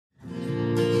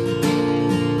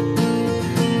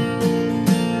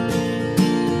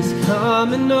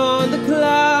Coming on the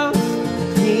clouds,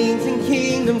 kings and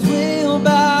kingdoms will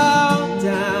bow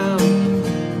down.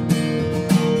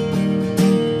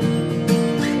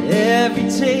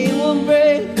 Every chain will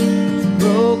break,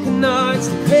 broken hearts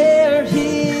declare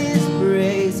His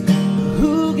praise.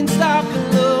 Who can stop the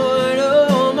Lord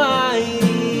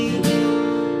Almighty?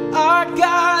 Our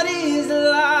God is the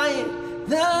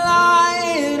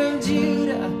Lion of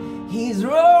Judah. He's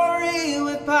roaring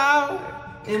with power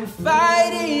and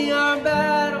fighting our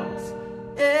battles.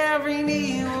 Every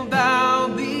knee will bow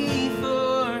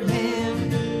before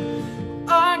Him.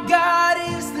 Our God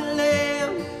is the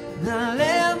Lamb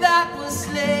that was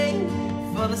slain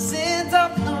for the sins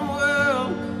of the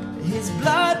world. His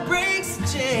blood breaks the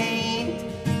chains.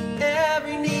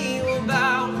 Every knee will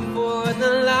bow before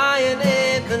the Lion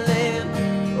and the Lamb.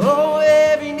 Oh,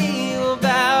 every knee will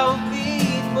bow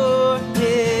before Him.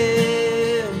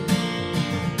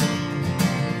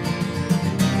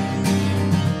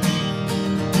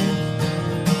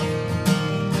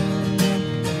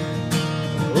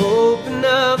 Open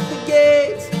up the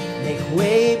gates, make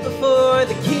way before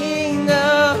the King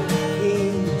of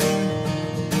Kings.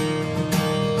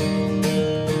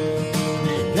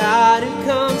 God who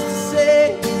comes to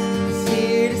save is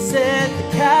here to set the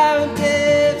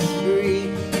captives free.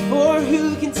 For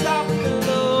who can stop the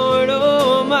Lord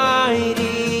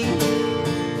Almighty?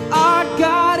 Our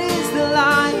God is the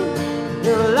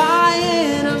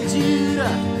Lion of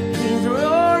Judah. He's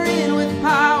roaring with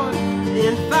power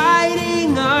and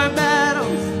fighting our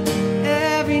battles.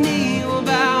 Every knee will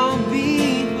bow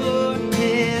before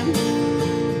Him.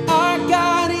 Our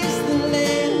God is the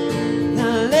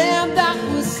Lamb that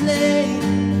was slain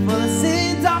for the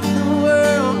sins of the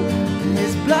world.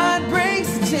 His blood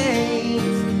breaks the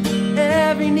chains.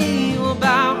 Every knee will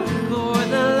bow before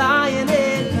the Lion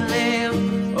and the Lamb.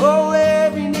 Oh,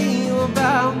 every knee will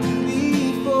bow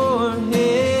before Him.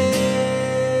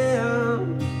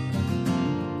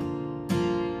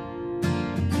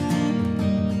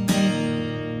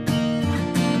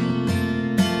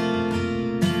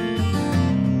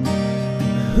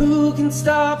 Who can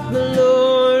stop the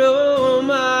Lord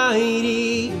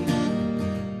Almighty?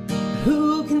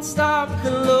 Who can stop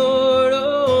the Lord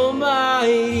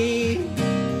Almighty?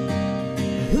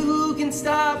 Who can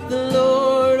stop the Lord?